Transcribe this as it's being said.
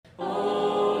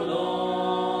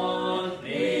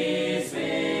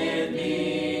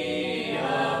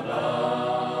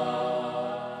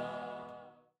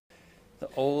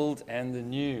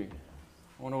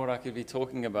to be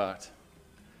talking about.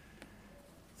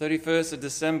 31st of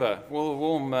December, well,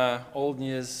 warm Old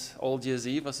Year's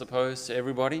Eve, I suppose, to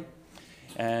everybody.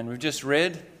 And we've just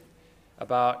read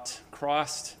about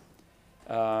Christ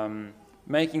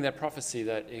making that prophecy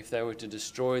that if they were to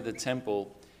destroy the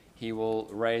temple, he will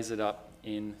raise it up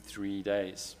in 3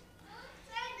 days.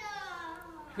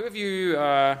 Who of you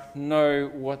know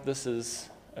what this is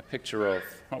a picture of?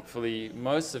 Hopefully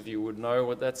most of you would know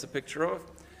what that's a picture of.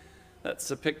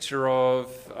 That's a picture of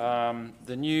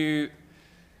the new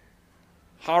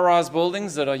high-rise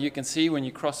buildings that you can see when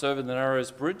you cross over the Narrows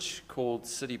Bridge, called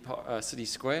City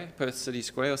Square, Perth City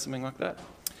Square or something like that.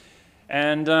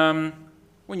 And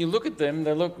when you look at them,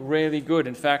 they look really good.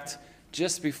 In fact,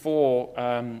 just before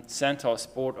Santos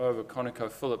bought over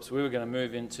ConocoPhillips, we were going to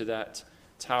move into that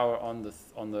tower on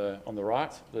the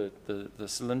right, the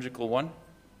cylindrical one.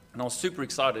 And I was super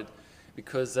excited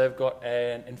because they've got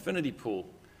an infinity pool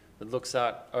that looks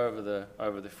out over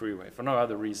the freeway. For no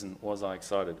other reason was I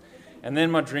excited. And then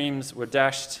my dreams were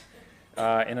dashed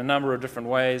in a number of different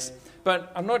ways.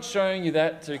 But I'm not showing you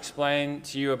that to explain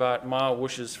to you about my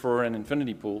wishes for an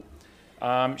infinity pool.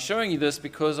 I'm showing you this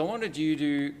because I wanted you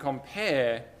to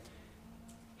compare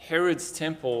Herod's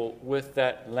temple with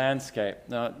that landscape.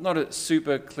 Now, not a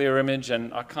super clear image,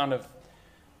 and I kind of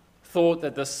thought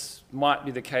that this might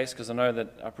be the case because I know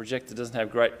that a projector doesn't have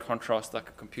great contrast like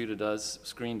a computer does,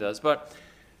 screen does, but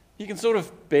you can sort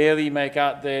of barely make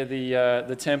out there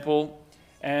the temple.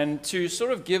 And to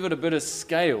sort of give it a bit of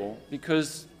scale,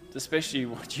 because especially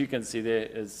what you can see there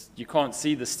is you can't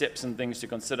see the steps and things to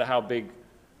consider how big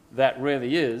that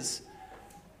really is.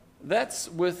 That's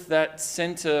with that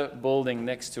center building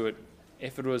next to it,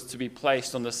 if it was to be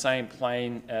placed on the same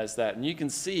plane as that. And you can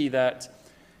see that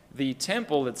the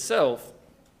temple itself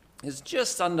is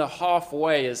just under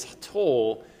halfway as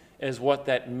tall as what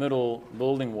that middle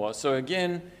building was. So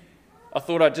again, I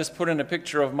thought I'd just put in a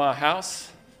picture of my house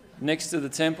next to the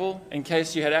temple in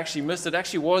case you had actually missed it. It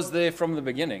actually was there from the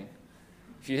beginning.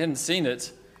 If you hadn't seen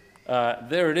it,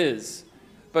 there it is.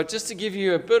 But just to give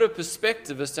you a bit of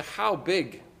perspective as to how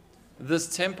big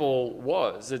this temple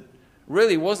was, it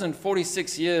really wasn't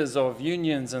 46 years of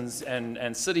unions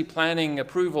and city planning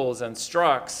approvals and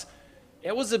strikes.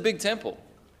 It was a big temple.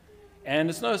 And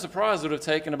it's no surprise it would have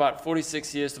taken about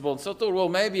 46 years to build. So I thought, well,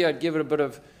 maybe I'd give it a bit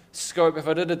of scope if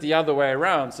I did it the other way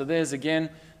around. So there's again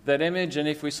that image, and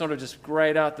if we sort of just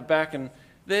grade out the back, and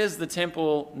there's the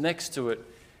temple next to it.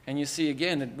 And you see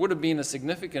again, it would have been a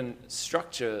significant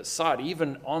structure site,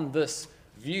 even on this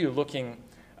view looking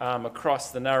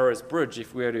across the Narrows Bridge,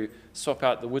 if we were to swap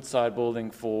out the Woodside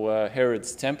building for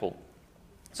Herod's temple.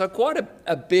 So quite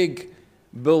a big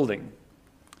building.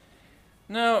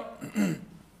 Now,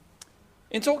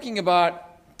 in talking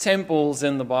about temples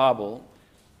in the Bible,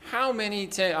 how many,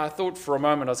 I thought for a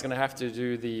moment I was going to have to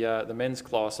do the men's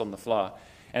class on the fly.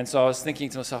 And so I was thinking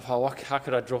to myself, how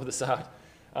could I draw this out?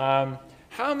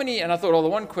 How many, and I thought, the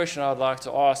one question I'd like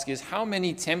to ask is, how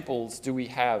many temples do we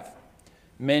have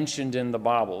mentioned in the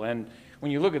Bible? And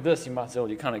when you look at this, you might say, well,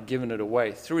 you're kind of giving it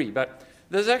away, 3. But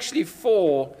there's actually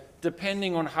 4,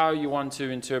 depending on how you want to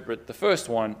interpret the first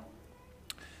one.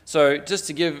 So just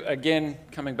to give, again,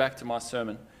 coming back to my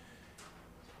sermon,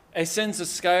 a sense of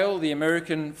scale, the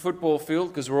American football field,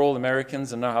 because we're all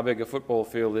Americans and know how big a football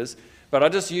field is, but I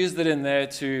just used it in there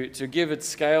to give it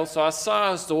scale. So I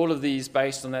sized all of these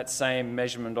based on that same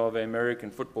measurement of an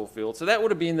American football field. So that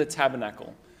would have been the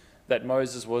tabernacle that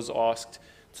Moses was asked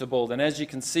to build. And as you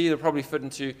can see, they'll probably fit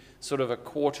into sort of a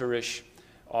quarter-ish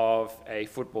of a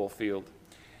football field.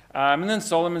 And then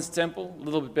Solomon's temple, a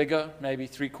little bit bigger, maybe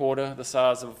 3/4 the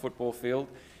size of a football field.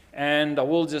 And I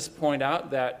will just point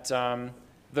out that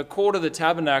the court of the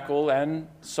tabernacle and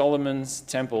Solomon's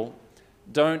temple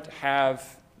don't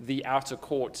have the outer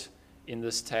court in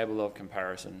this table of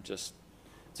comparison, just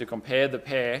to compare the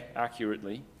pair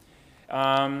accurately.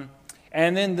 And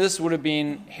then this would have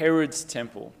been Herod's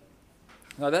temple.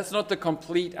 Now that's not the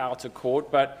complete outer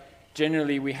court, but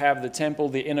generally we have the temple,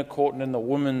 the inner court, and then the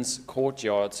women's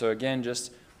courtyard. So again,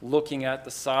 just looking at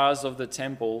the size of the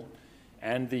temple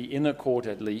and the inner court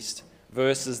at least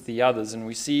versus the others. And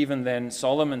we see even then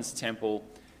Solomon's temple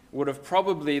would have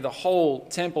probably, the whole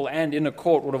temple and inner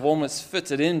court would have almost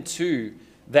fitted into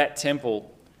that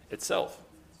temple itself.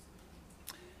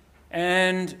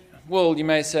 And, well, you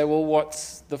may say, well,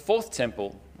 what's the 4th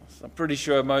temple? I'm pretty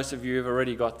sure most of you have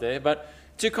already got there. But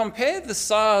to compare the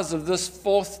size of this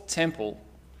 4th temple,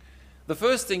 the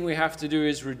first thing we have to do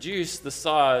is reduce the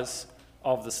size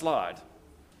of the slide,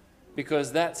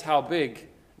 because that's how big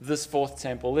this 4th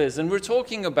temple is. And we're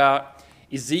talking about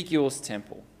Ezekiel's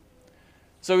temple.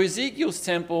 So Ezekiel's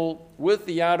temple with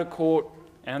the outer court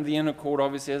and the inner court.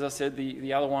 Obviously, as I said,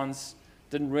 the other ones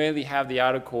didn't really have the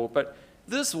outer court, but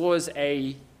this was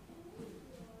a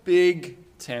big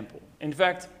temple. In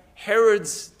fact,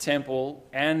 Herod's temple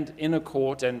and inner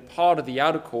court and part of the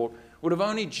outer court would have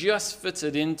only just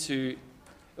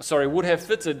would have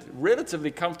fitted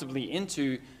relatively comfortably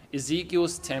into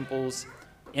Ezekiel's temple's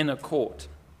inner court.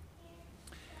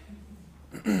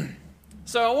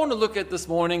 So I want to look at this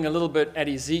morning a little bit at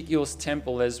Ezekiel's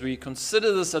temple as we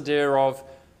consider this idea of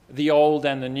the old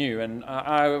and the new. And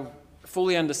I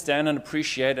fully understand and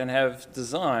appreciate and have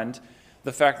designed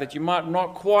the fact that you might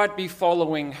not quite be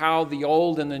following how the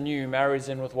old and the new marries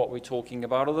in with what we're talking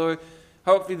about, although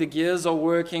hopefully the gears are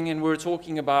working, and we're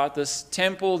talking about this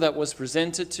temple that was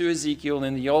presented to Ezekiel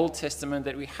in the Old Testament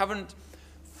that we haven't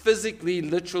physically,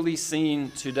 literally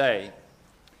seen today.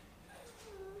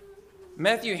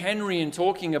 Matthew Henry, in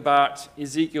talking about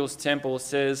Ezekiel's temple,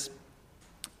 says,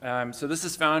 so this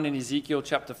is found in Ezekiel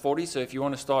chapter 40, so if you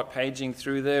want to start paging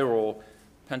through there or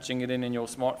punching it in your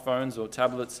smartphones or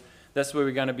tablets, that's where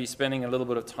we're going to be spending a little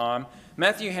bit of time.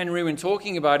 Matthew Henry, when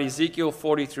talking about Ezekiel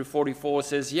 40 through 44,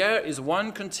 says, "Here is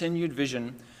one continued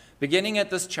vision, beginning at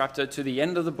this chapter to the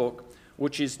end of the book,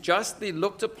 which is justly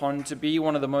looked upon to be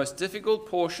one of the most difficult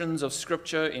portions of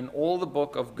Scripture in all the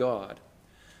book of God.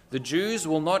 The Jews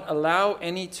will not allow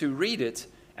any to read it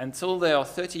until they are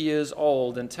 30 years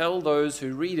old, and tell those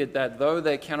who read it that though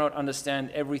they cannot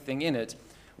understand everything in it,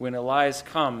 when Elias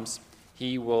comes,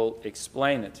 he will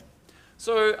explain it."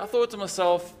 So I thought to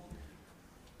myself,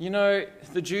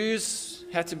 the Jews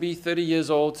had to be 30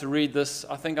 years old to read this.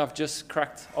 I think I've just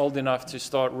cracked old enough to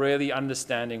start really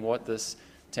understanding what this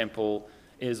temple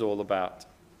is all about.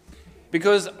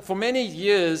 Because for many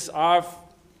years, over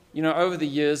the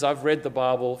years, I've read the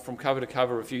Bible from cover to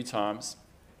cover a few times.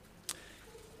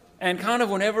 And kind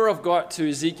of whenever I've got to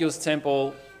Ezekiel's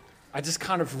temple, I just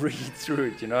kind of read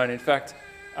through it, And in fact,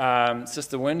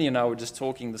 Sister Wendy and I were just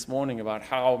talking this morning about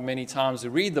how many times we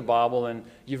read the Bible, and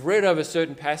you've read over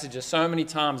certain passages so many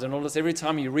times, and almost every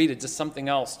time you read it, just something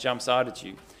else jumps out at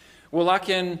you. Well, I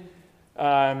can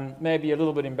maybe a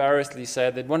little bit embarrassedly say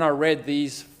that when I read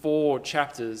these 4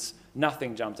 chapters,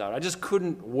 nothing jumped out. I just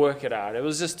couldn't work it out. It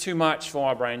was just too much for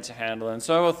my brain to handle. And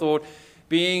so I thought,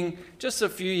 being just a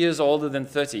few years older than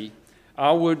 30,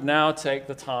 I would now take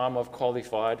the time I've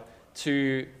qualified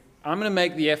I'm going to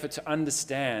make the effort to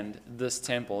understand this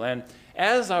temple. And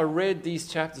as I read these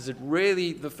chapters,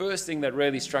 the first thing that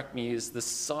really struck me is the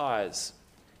size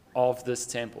of this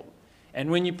temple. And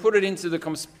when you put it into the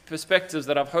perspectives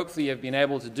that I've hopefully have been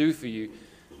able to do for you,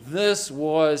 this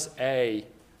was a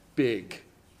big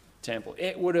temple.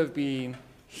 It would have been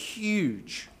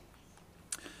huge.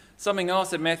 Something else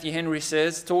that Matthew Henry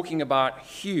says, talking about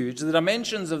huge, the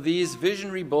dimensions of these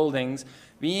visionary buildings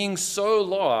being so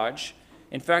large,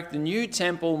 in fact, the new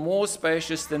temple more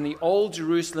spacious than the old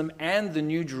Jerusalem and the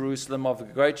new Jerusalem of a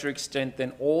greater extent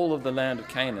than all of the land of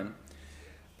Canaan,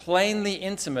 plainly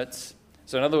intimate.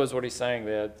 So in other words, what he's saying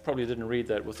there, probably didn't read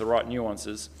that with the right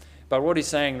nuances, but what he's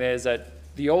saying there is that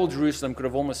the old Jerusalem could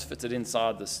have almost fitted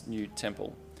inside this new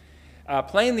temple.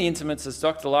 Plainly intimate, as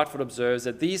Dr. Lightfoot observes,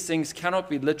 that these things cannot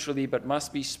be literally but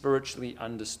must be spiritually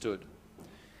understood.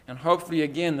 And hopefully,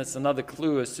 again, that's another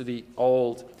clue as to the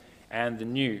old and the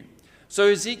new. So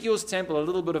Ezekiel's temple, a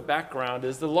little bit of background,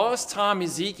 is the last time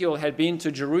Ezekiel had been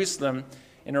to Jerusalem,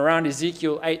 in around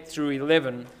Ezekiel 8 through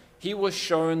 11, he was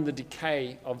shown the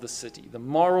decay of the city, the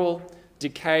moral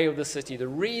decay of the city, the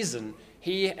reason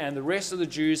he and the rest of the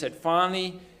Jews had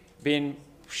finally been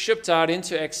shipped out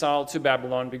into exile to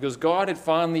Babylon, because God had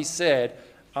finally said,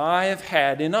 I have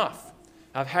had enough.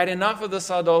 I've had enough of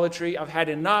this idolatry. I've had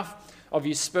enough of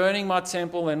you spurning my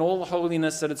temple and all the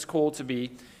holiness that it's called to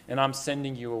be, and I'm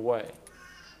sending you away.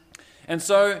 And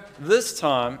so this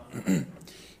time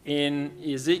in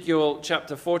Ezekiel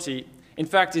chapter 40, in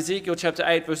fact, Ezekiel chapter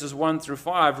 8 verses 1 through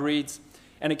 5 reads,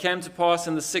 "And it came to pass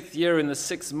in the 6th year, in the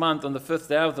 6th month, on the 5th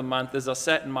day of the month, as I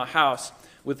sat in my house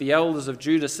with the elders of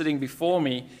Judah sitting before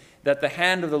me, that the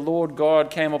hand of the Lord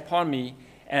God came upon me.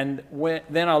 And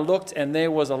then I looked, and there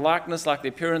was a likeness like the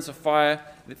appearance of fire,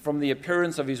 from the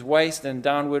appearance of his waist and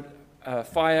downward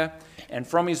fire, and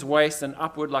from his waist and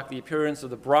upward like the appearance of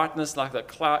the brightness, like the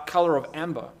color of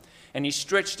amber. And he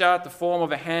stretched out the form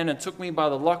of a hand and took me by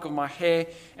the lock of my hair,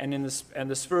 and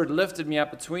the Spirit lifted me up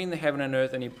between the heaven and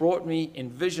earth, and he brought me in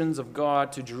visions of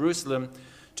God to Jerusalem,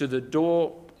 to the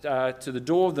door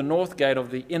of the north gate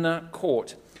of the inner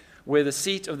court, where the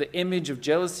seat of the image of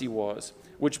jealousy was,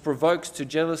 which provokes to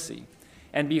jealousy.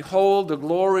 And behold, the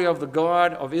glory of the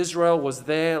God of Israel was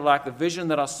there, like the vision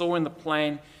that I saw in the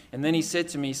plain. And then he said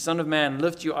to me, Son of man,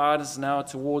 lift your eyes now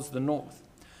towards the north.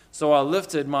 So I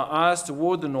lifted my eyes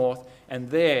toward the north, and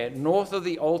there, north of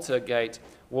the altar gate,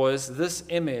 was this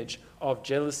image of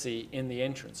jealousy in the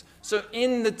entrance. So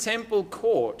in the temple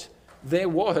court, there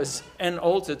was an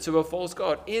altar to a false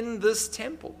god in this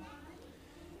temple.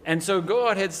 And so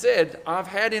God had said, I've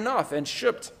had enough, and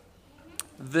shipped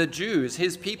the Jews,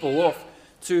 his people, off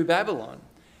to Babylon.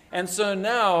 And so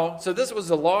now, so this was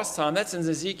the last time, that's in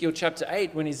Ezekiel chapter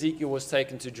 8 when Ezekiel was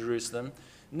taken to Jerusalem.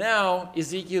 Now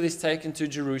Ezekiel is taken to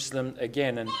Jerusalem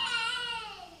again. And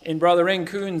in Brother Eng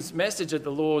Kuhn's message at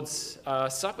the Lord's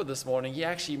Supper this morning, he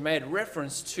actually made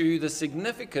reference to the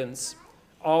significance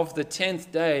of the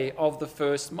 10th day of the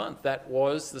first month. That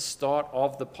was the start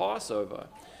of the Passover.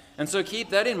 And so keep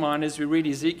that in mind as we read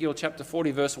Ezekiel chapter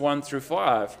 40, verse 1 through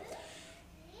 5.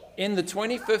 In the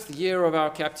 25th year of our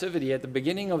captivity, at the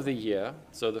beginning of the year,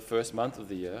 so the first month of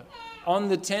the year, on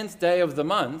the 10th day of the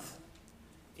month,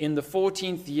 in the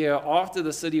 14th year after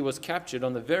the city was captured,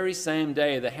 on the very same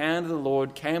day, the hand of the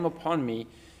Lord came upon me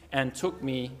and took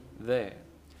me there.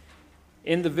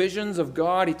 In the visions of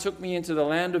God, he took me into the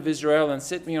land of Israel and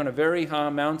set me on a very high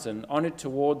mountain. On it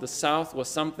toward the south was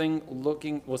something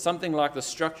like the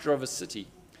structure of a city.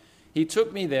 He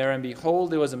took me there, and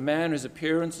behold, there was a man whose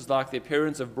appearance was like the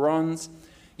appearance of bronze.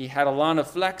 He had a line of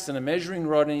flax and a measuring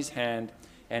rod in his hand,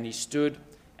 and he stood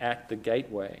at the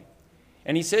gateway.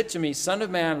 And he said to me, Son of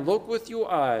man, look with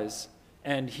your eyes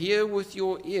and hear with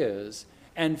your ears,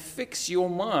 and fix your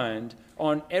mind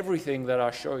on everything that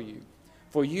I show you.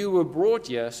 For you were brought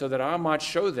here so that I might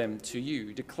show them to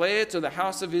you. Declare to the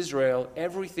house of Israel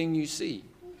everything you see.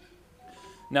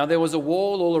 Now there was a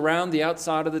wall all around the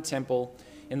outside of the temple.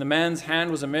 In the man's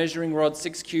hand was a measuring rod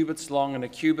 6 cubits long, and a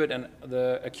cubit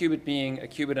being a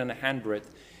cubit and a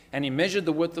handbreadth. And he measured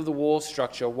the width of the wall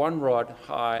structure, 1 rod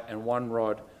high and 1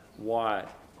 rod wide.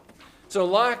 So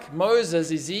like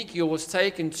Moses, Ezekiel was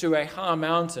taken to a high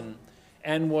mountain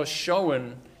and was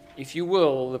shown, if you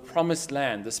will, the promised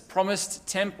land, this promised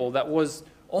temple that was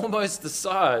almost the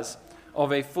size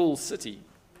of a full city.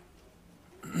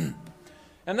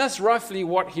 And that's roughly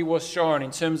what he was shown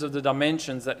in terms of the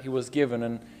dimensions that he was given.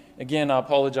 And again, I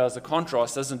apologize, the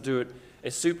contrast doesn't do it a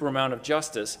super amount of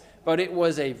justice, but it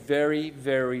was a very,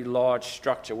 very large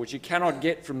structure, which you cannot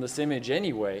get from this image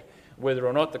anyway, whether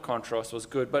or not the contrast was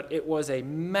good, but it was a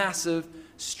massive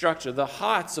structure. The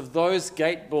heights of those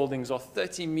gate buildings are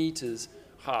 30 meters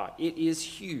high. It is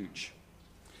huge.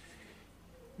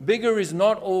 Bigger is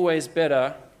not always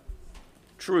better,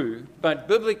 true, but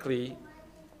biblically,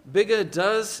 bigger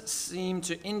does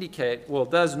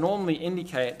normally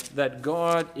indicate that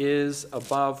God is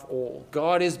above all.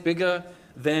 God is bigger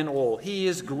than all. He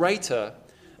is greater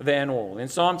than all. In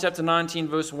Psalm chapter 19,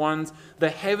 verse 1,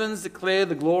 the heavens declare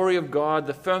the glory of God,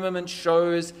 the firmament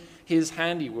shows his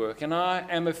handiwork. And I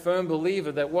am a firm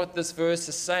believer that what this verse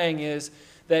is saying is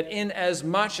that in as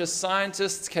much as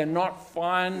scientists cannot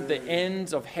find the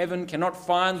ends of heaven, cannot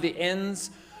find the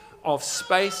ends of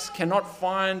space, cannot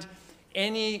find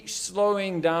any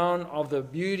slowing down of the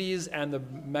beauties and the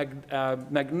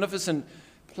magnificent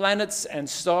planets and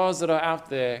stars that are out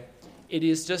there, it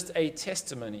is just a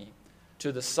testimony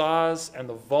to the size and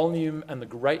the volume and the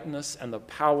greatness and the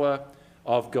power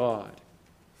of God.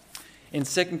 In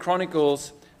 2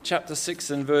 Chronicles chapter 6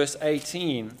 and verse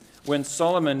 18, when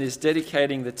Solomon is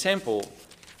dedicating the temple,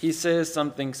 he says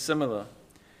something similar.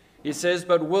 He says,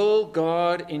 But will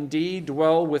God indeed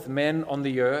dwell with men on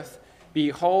the earth?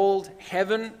 Behold,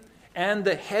 heaven and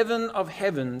the heaven of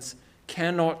heavens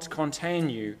cannot contain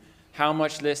you. How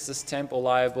much less this temple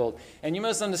I have built. And you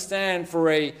must understand, for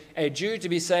a Jew to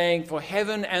be saying, for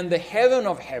heaven and the heaven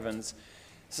of heavens.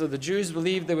 So the Jews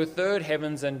believed there were third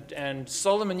heavens, and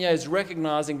Solomon here is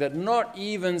recognizing that not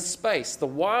even space, the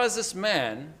wisest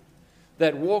man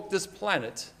that walked this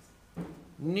planet,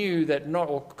 knew that not,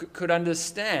 or could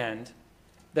understand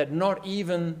that not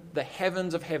even the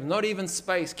heavens of heaven, not even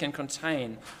space can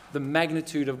contain the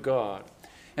magnitude of God.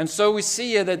 And so we see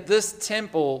here that this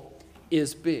temple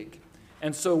is big.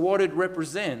 And so what it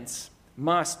represents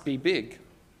must be big.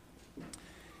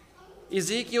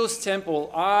 Ezekiel's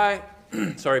temple,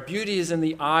 beauty is in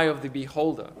the eye of the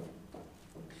beholder.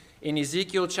 In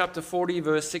Ezekiel chapter 40,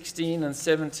 verse 16 and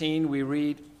 17, we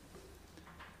read,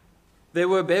 There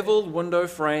were beveled window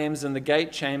frames in the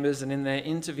gate chambers and in their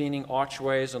intervening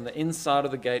archways on the inside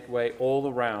of the gateway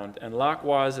all around, and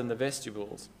likewise in the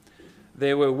vestibules.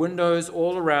 There were windows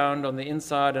all around on the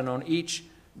inside, and on each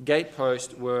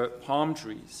gatepost were palm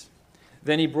trees.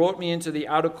 Then he brought me into the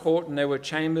outer court, and there were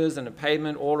chambers and a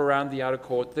pavement all around the outer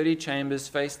court. 30 chambers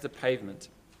faced the pavement.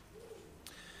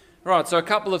 Right, so a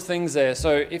couple of things there.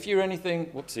 So if you're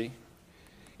anything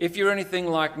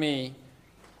like me,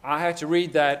 I had to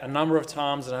read that a number of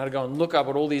times, and I had to go and look up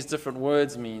what all these different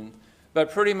words mean.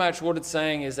 But pretty much what it's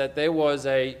saying is that there was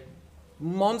a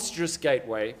monstrous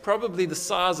gateway, probably the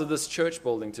size of this church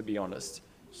building, to be honest.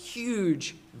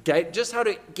 Huge gate, just how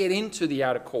to get into the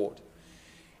outer court.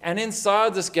 And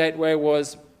inside this gateway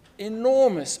was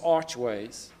enormous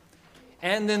archways.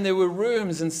 And then there were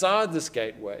rooms inside this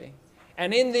gateway.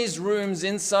 And in these rooms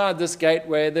inside this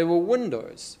gateway, there were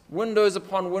windows, windows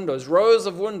upon windows, rows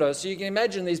of windows. So you can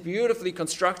imagine these beautifully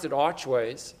constructed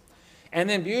archways and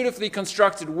then beautifully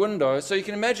constructed windows. So you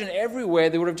can imagine everywhere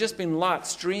there would have just been light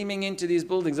streaming into these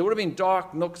buildings. There would have been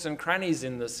dark nooks and crannies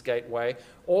in this gateway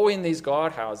or in these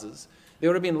guardhouses. There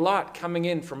would have been light coming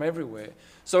in from everywhere.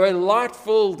 So a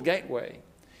light-filled gateway.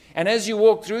 And as you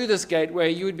walk through this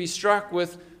gateway, you would be struck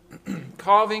with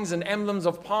carvings and emblems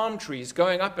of palm trees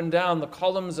going up and down the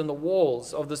columns and the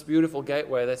walls of this beautiful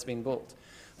gateway that's been built.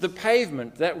 The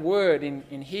pavement, that word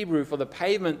in Hebrew for the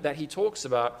pavement that he talks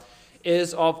about,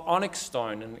 is of onyx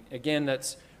stone. And again,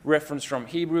 that's reference from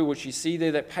Hebrew, which you see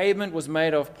there. That pavement was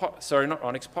made of,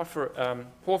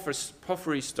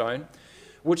 porphyry stone,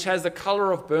 which has the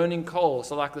color of burning coal,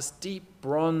 so like this deep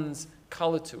bronze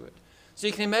color to it. So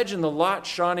you can imagine the light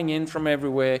shining in from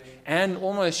everywhere and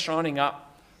almost shining up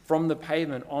from the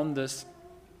pavement on this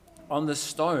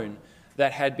stone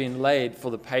that had been laid for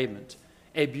the pavement.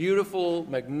 A beautiful,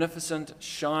 magnificent,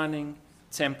 shining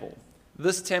temple.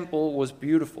 This temple was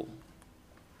beautiful.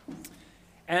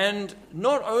 And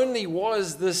not only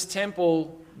was this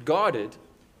temple guarded,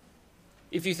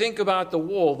 if you think about the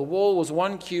wall was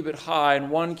 1 cubit high and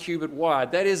 1 cubit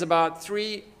wide. That is about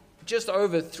just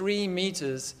over 3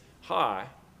 meters high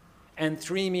and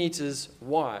 3 meters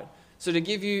wide. So to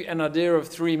give you an idea of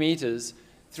 3 meters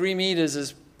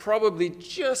is probably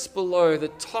just below the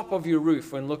top of your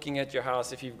roof when looking at your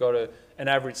house if you've got an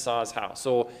average size house.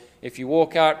 Or if you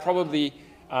walk out, probably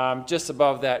just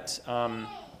above that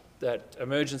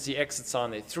emergency exit sign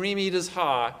there. 3 meters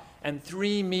high and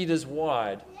 3 meters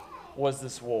wide was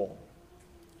this wall.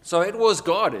 So it was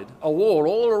guarded, a wall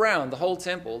all around the whole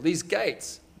temple. These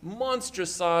gates,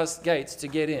 monstrous sized gates to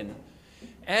get in.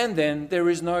 And then there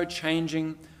is no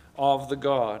changing of the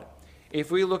guard.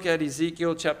 If we look at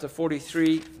Ezekiel chapter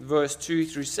 43, verse 2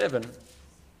 through 7,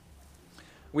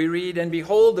 we read, "And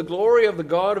behold, the glory of the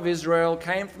God of Israel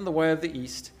came from the way of the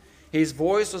east. His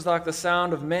voice was like the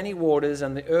sound of many waters,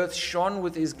 and the earth shone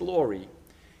with his glory.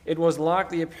 It was like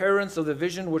the appearance of the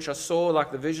vision which I saw,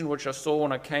 like the vision which I saw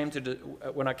when I came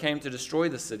to destroy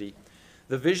the city.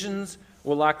 The visions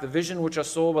were like the vision which I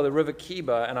saw by the river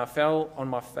Kibar, and I fell on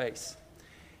my face.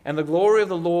 And the glory of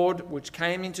the Lord, which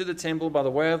came into the temple by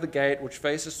the way of the gate, which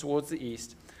faces towards the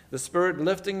east, the Spirit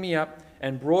lifting me up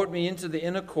and brought me into the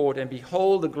inner court, and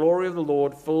behold, the glory of the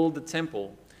Lord filled the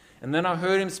temple. And then I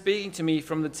heard him speaking to me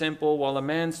from the temple, while a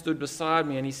man stood beside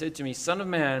me, and he said to me, Son of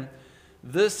man,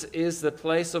 this is the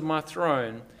place of my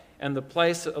throne, and the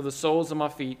place of the soles of my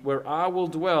feet, where I will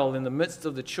dwell in the midst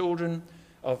of the children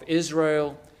of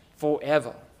Israel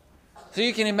forever." So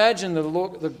you can imagine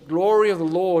the glory of the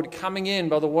Lord coming in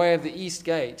by the way of the east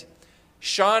gate,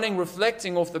 shining,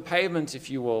 reflecting off the pavement, if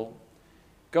you will,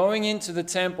 going into the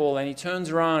temple, and he turns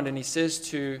around and he says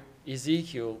to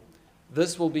Ezekiel,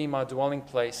 "This will be my dwelling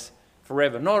place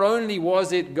forever." Not only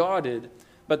was it guarded,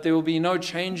 but there will be no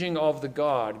changing of the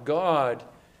guard. God,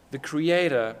 the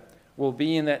Creator, will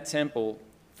be in that temple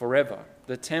forever.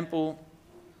 The temple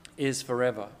is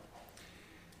forever.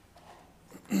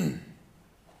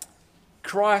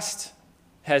 Christ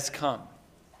has come.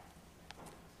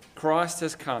 Christ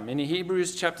has come. In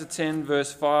Hebrews chapter 10,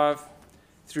 verse 5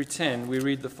 through 10, we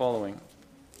read the following.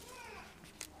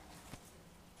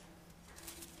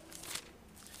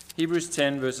 Hebrews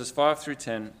 10, verses 5 through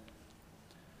 10.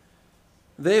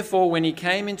 "Therefore, when he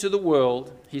came into the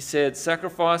world, he said,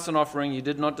 Sacrifice and offering you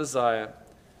did not desire,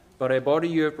 but a body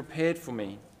you have prepared for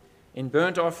me. In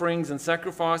burnt offerings and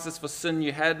sacrifices for sin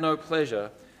you had no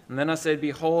pleasure. And then I said,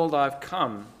 Behold, I have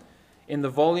come. In the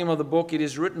volume of the book it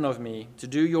is written of me, to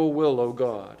do your will, O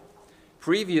God.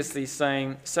 Previously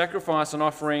saying, Sacrifice and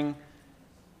offering,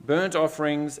 burnt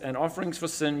offerings and offerings for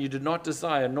sin you did not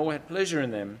desire, nor had pleasure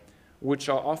in them, which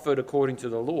are offered according to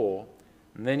the law.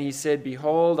 And then he said,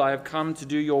 Behold, I have come to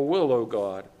do your will, O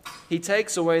God. He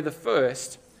takes away the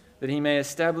first, that he may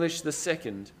establish the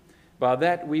second. By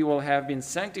that we will have been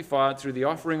sanctified through the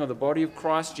offering of the body of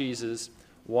Christ Jesus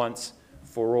once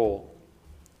for all."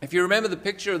 If you remember the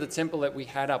picture of the temple that we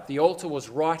had up, the altar was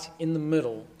right in the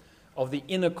middle of the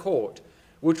inner court,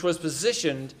 which was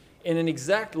positioned in an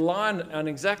exact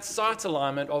sight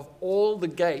alignment of all the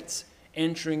gates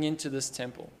entering into this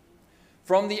temple.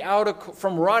 From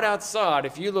right outside,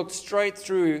 if you looked straight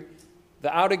through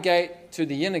the outer gate to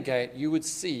the inner gate, you would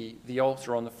see the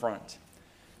altar on the front.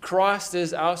 Christ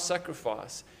is our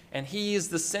sacrifice, and he is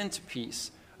the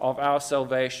centerpiece of our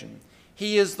salvation.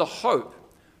 He is the hope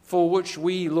for which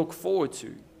we look forward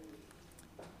to.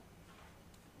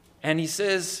 And he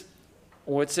says,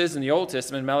 or it says in the Old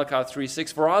Testament, Malachi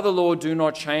 3:6, "For I, the Lord, do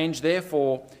not change,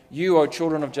 therefore you, O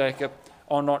children of Jacob,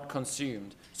 are not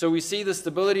consumed." So we see the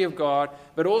stability of God,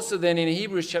 but also then in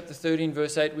Hebrews chapter 13,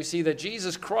 verse 8, we see that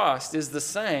Jesus Christ is the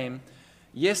same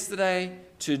yesterday,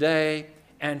 today,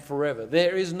 and forever.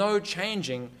 There is no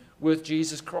changing with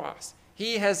Jesus Christ.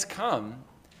 He has come,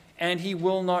 and he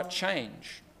will not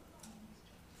change.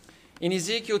 In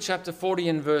Ezekiel chapter 40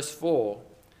 and verse 4,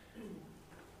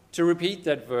 to repeat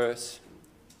that verse,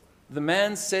 the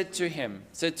man said to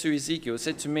Ezekiel,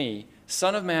 said to me,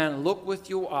 "Son of man, look with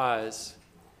your eyes,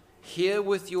 hear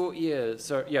with your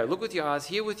ears." Look with your eyes,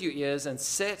 hear with your ears, and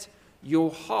set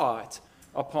your heart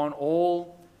upon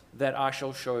all that I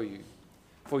shall show you.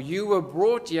 For you were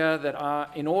brought here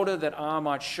in order that I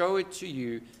might show it to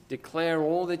you, declare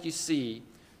all that you see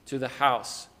to the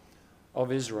house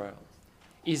of Israel.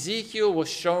 Ezekiel was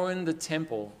shown the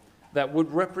temple that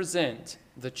would represent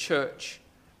the church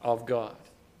of God.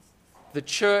 The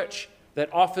church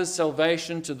that offers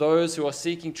salvation to those who are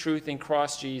seeking truth in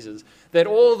Christ Jesus. That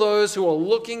all those who are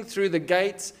looking through the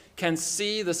gates can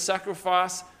see the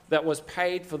sacrifice that was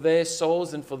paid for their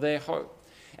souls and for their hope.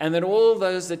 And that all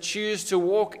those that choose to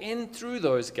walk in through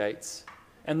those gates,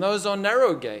 and those are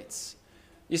narrow gates.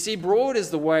 You see, broad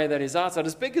is the way that is outside.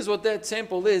 As big as what that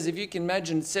temple is, if you can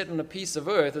imagine set on a piece of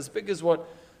earth, as big as what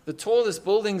the tallest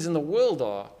buildings in the world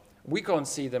are, we can't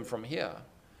see them from here.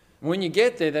 When you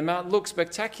get there, they might look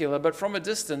spectacular, but from a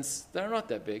distance, they're not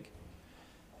that big.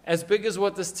 As big as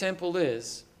what this temple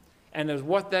is, and as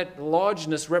what that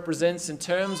largeness represents in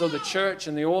terms of the church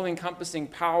and the all-encompassing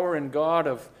power and God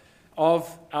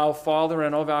of our Father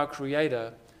and of our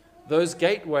Creator, those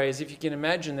gateways, if you can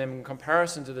imagine them in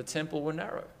comparison to the temple, were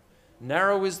narrow.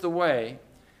 Narrow is the way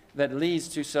that leads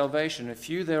to salvation, and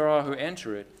few there are who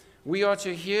enter it. We are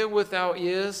to hear with our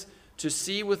ears, to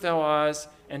see with our eyes,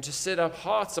 and to set our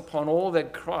hearts upon all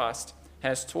that Christ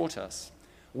has taught us.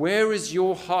 Where is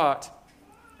your heart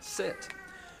set?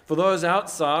 For those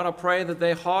outside, I pray that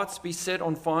their hearts be set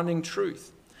on finding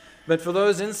truth. But for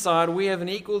those inside, we have an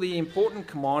equally important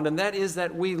command, and that is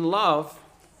that we love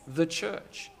the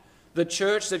church. The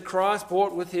church that Christ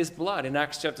bought with his blood in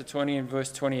Acts chapter 20 and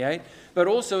verse 28, but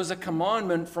also as a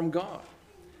commandment from God,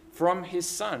 from his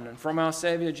Son, and from our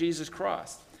Savior Jesus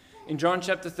Christ. In John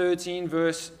chapter 13,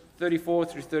 verse 34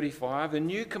 through 35, "A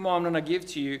new commandment I give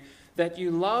to you, that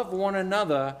you love one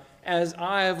another as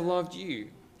I have loved you,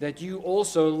 that you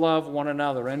also love one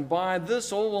another. And by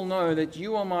this all will know that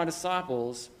you are my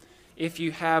disciples, if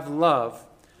you have love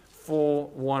for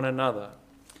one another."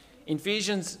 In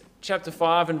Ephesians chapter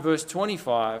 5 and verse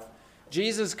 25,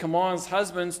 Jesus commands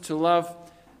husbands to love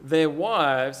their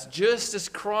wives just as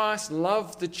Christ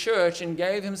loved the church and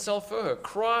gave himself for her.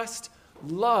 Christ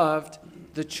loved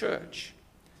the church.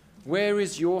 Where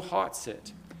is your heart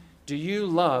set? Do you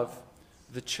love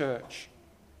the church?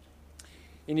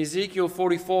 In Ezekiel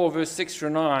 44, verse 6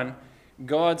 through 9,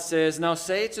 God says, "Now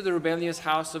say to the rebellious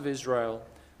house of Israel,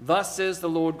 thus says the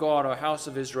Lord God, O house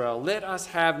of Israel, let us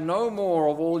have no more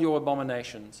of all your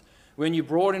abominations. When you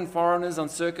brought in foreigners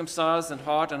uncircumcised in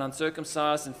heart and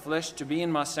uncircumcised in flesh to be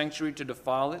in my sanctuary to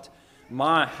defile it,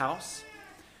 my house.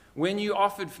 When you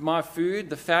offered my food,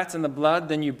 the fat and the blood,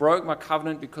 then you broke my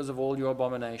covenant because of all your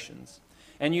abominations.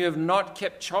 And you have not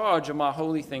kept charge of my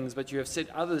holy things, but you have set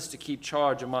others to keep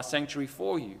charge of my sanctuary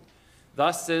for you.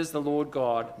 Thus says the Lord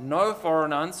God, no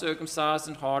foreigner uncircumcised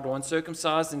in heart or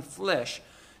uncircumcised in flesh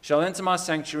shall enter my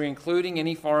sanctuary, including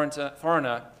any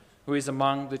foreigner who is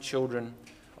among the children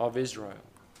of Israel."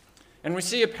 And we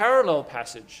see a parallel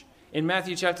passage in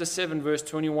Matthew chapter 7, verse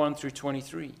 21 through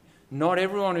 23. "Not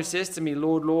everyone who says to me,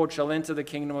 Lord, Lord, shall enter the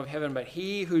kingdom of heaven, but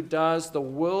he who does the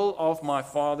will of my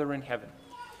Father in heaven.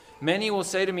 Many will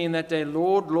say to me in that day,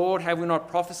 Lord, Lord, have we not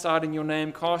prophesied in your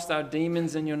name, cast out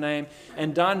demons in your name,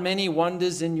 and done many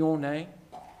wonders in your name?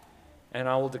 And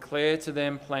I will declare to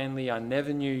them plainly, I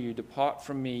never knew you. Depart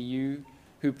from me, you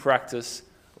who practice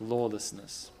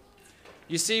lawlessness."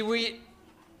 You see,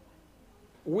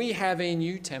 we have a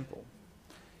new temple.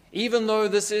 Even though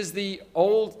this is the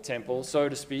old temple, so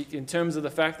to speak, in terms of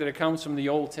the fact that it comes from the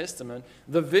Old Testament,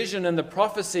 the vision and the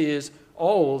prophecy is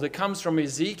old. It comes from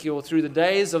Ezekiel through the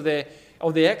days of the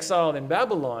exile in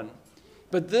Babylon.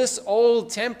 But this old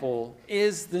temple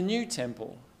is the new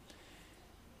temple.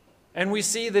 And we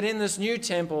see that in this new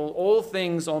temple, all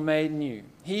things are made new.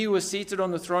 He who was seated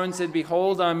on the throne said,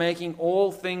 "Behold, I am making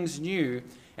all things new."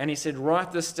 And he said,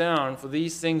 write this down, for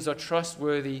these things are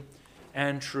trustworthy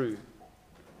and true.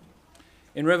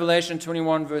 In Revelation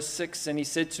 21 verse 6, and he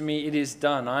said to me, it is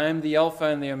done. I am the Alpha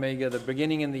and the Omega, the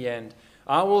beginning and the end.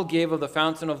 I will give of the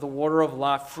fountain of the water of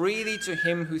life freely to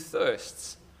him who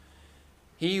thirsts.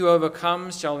 He who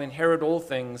overcomes shall inherit all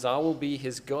things. I will be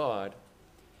his God,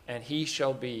 and he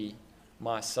shall be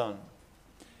my son.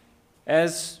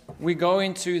 As we go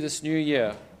into this new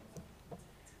year,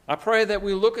 I pray that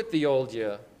we look at the old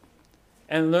year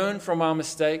and learn from our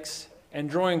mistakes and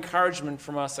draw encouragement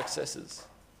from our successes.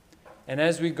 And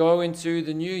as we go into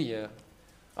the new year,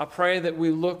 I pray that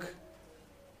we look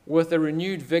with a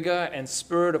renewed vigor and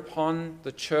spirit upon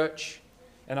the church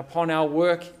and upon our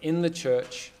work in the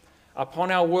church,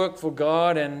 upon our work for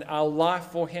God and our life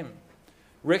for him,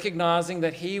 recognizing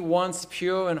that he wants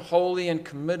pure and holy and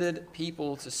committed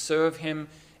people to serve him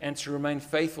and to remain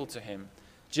faithful to him,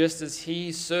 just as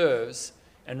he serves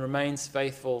and remains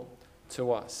faithful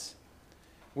to us.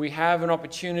 We have an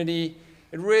opportunity.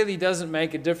 It really doesn't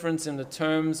make a difference in the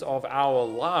terms of our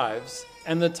lives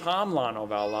and the timeline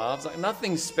of our lives. Like,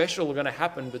 nothing special is going to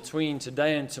happen between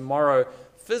today and tomorrow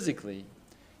physically.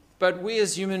 But we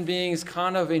as human beings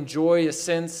kind of enjoy a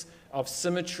sense of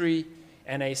symmetry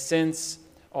and a sense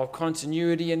of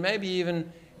continuity, and maybe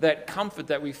even that comfort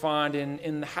that we find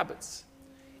in the habits.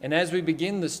 And as we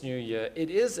begin this new year, it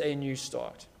is a new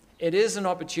start. It is an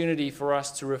opportunity for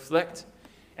us to reflect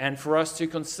and for us to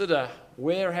consider,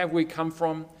 where have we come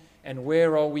from and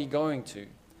where are we going to?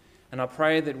 And I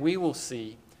pray that we will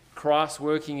see Christ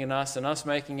working in us and us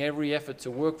making every effort to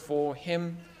work for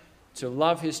him, to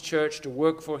love his church, to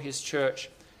work for his church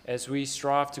as we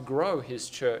strive to grow his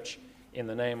church in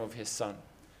the name of his Son.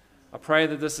 I pray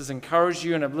that this has encouraged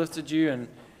you and uplifted you,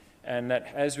 and that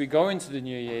as we go into the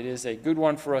new year, it is a good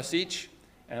one for us each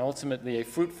and ultimately a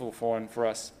fruitful one for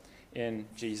us in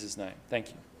Jesus' name. Thank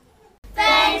you.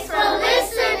 Thanks for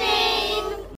listening.